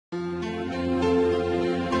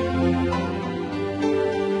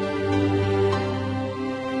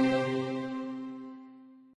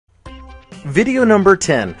Video number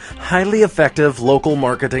 10, highly effective local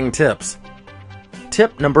marketing tips.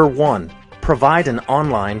 Tip number 1, provide an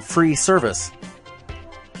online free service.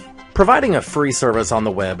 Providing a free service on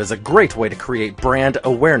the web is a great way to create brand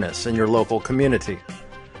awareness in your local community.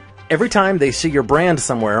 Every time they see your brand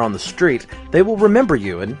somewhere on the street, they will remember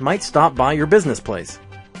you and might stop by your business place.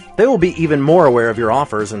 They will be even more aware of your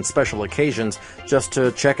offers and special occasions just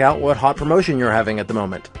to check out what hot promotion you're having at the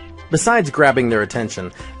moment. Besides grabbing their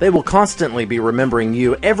attention, they will constantly be remembering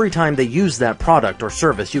you every time they use that product or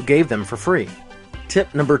service you gave them for free.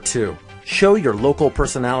 Tip number 2, show your local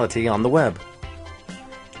personality on the web.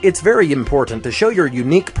 It's very important to show your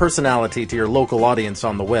unique personality to your local audience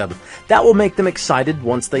on the web. That will make them excited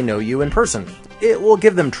once they know you in person. It will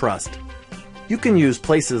give them trust. You can use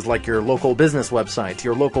places like your local business website,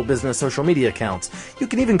 your local business social media accounts. You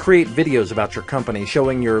can even create videos about your company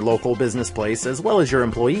showing your local business place as well as your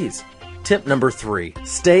employees. Tip number 3,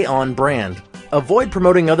 stay on brand. Avoid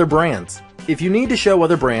promoting other brands. If you need to show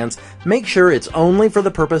other brands, make sure it's only for the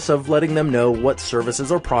purpose of letting them know what services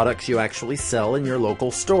or products you actually sell in your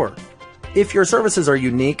local store. If your services are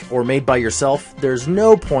unique or made by yourself, there's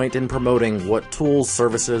no point in promoting what tools,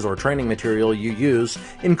 services, or training material you use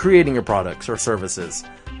in creating your products or services.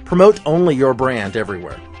 Promote only your brand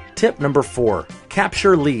everywhere. Tip number 4,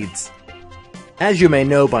 capture leads. As you may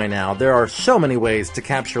know by now, there are so many ways to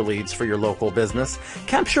capture leads for your local business.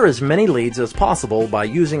 Capture as many leads as possible by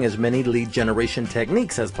using as many lead generation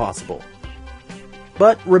techniques as possible.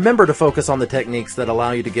 But remember to focus on the techniques that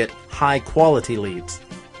allow you to get high-quality leads.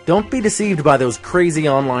 Don't be deceived by those crazy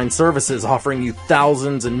online services offering you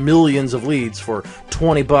thousands and millions of leads for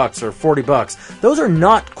 $20 or $40. Those are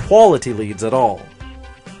not quality leads at all.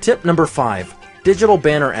 Tip number 5, digital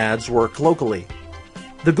banner ads work locally.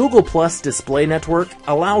 The Google Plus display network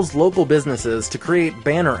allows local businesses to create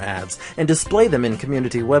banner ads and display them in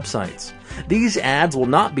community websites. These ads will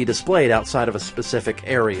not be displayed outside of a specific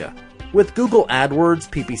area. With Google AdWords,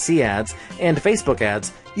 PPC ads, and Facebook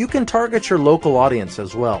ads, you can target your local audience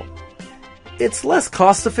as well. It's less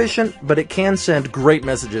cost efficient, but it can send great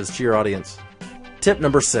messages to your audience. Tip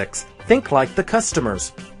number 6, think like the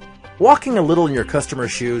customers. Walking a little in your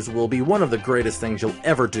customer's shoes will be one of the greatest things you'll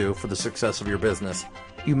ever do for the success of your business.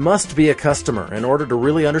 You must be a customer in order to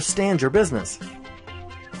really understand your business.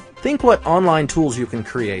 Think what online tools you can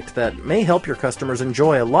create that may help your customers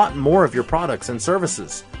enjoy a lot more of your products and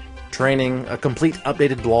services. Training, a complete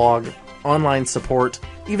updated blog, online support,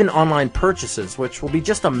 even online purchases, which will be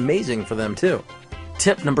just amazing for them too.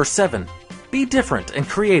 Tip number 7, be different and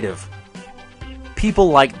creative. People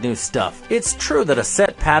like new stuff. It's true that a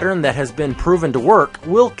set pattern that has been proven to work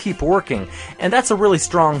will keep working, and that's a really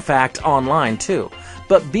strong fact online too.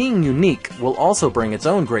 But being unique will also bring its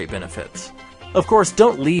own great benefits. Of course,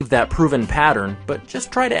 don't leave that proven pattern, but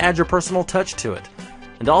just try to add your personal touch to it.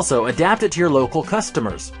 And also, adapt it to your local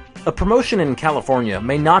customers. A promotion in California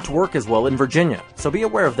may not work as well in Virginia, so be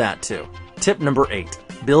aware of that too. Tip number 8,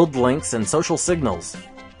 build links and social signals.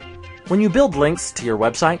 When you build links to your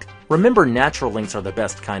website, remember natural links are the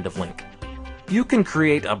best kind of link. You can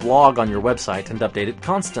create a blog on your website and update it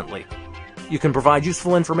constantly. You can provide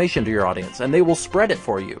useful information to your audience, and they will spread it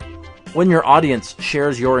for you. When your audience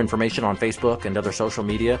shares your information on Facebook and other social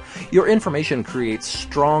media, your information creates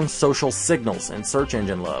strong social signals and search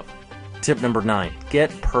engine love. Tip number 9,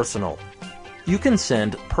 get personal. You can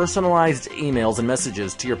send personalized emails and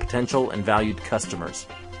messages to your potential and valued customers.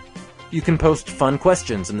 You can post fun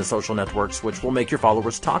questions in the social networks which will make your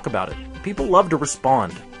followers talk about it. People love to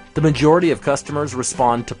respond. The majority of customers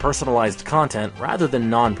respond to personalized content rather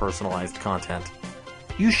than non-personalized content.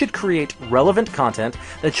 You should create relevant content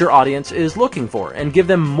that your audience is looking for and give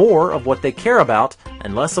them more of what they care about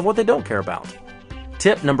and less of what they don't care about.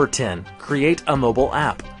 Tip number 10, create a mobile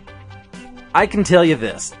app. I can tell you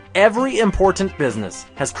this, every important business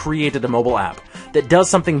has created a mobile app that does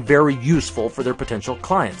something very useful for their potential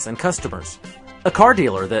clients and customers. A car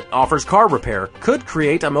dealer that offers car repair could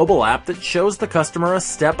create a mobile app that shows the customer a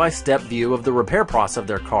step-by-step view of the repair process of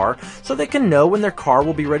their car so they can know when their car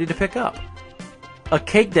will be ready to pick up. A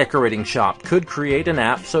cake decorating shop could create an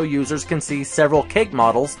app so users can see several cake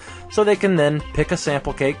models so they can then pick a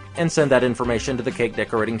sample cake and send that information to the cake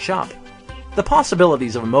decorating shop. The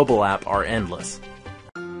possibilities of a mobile app are endless.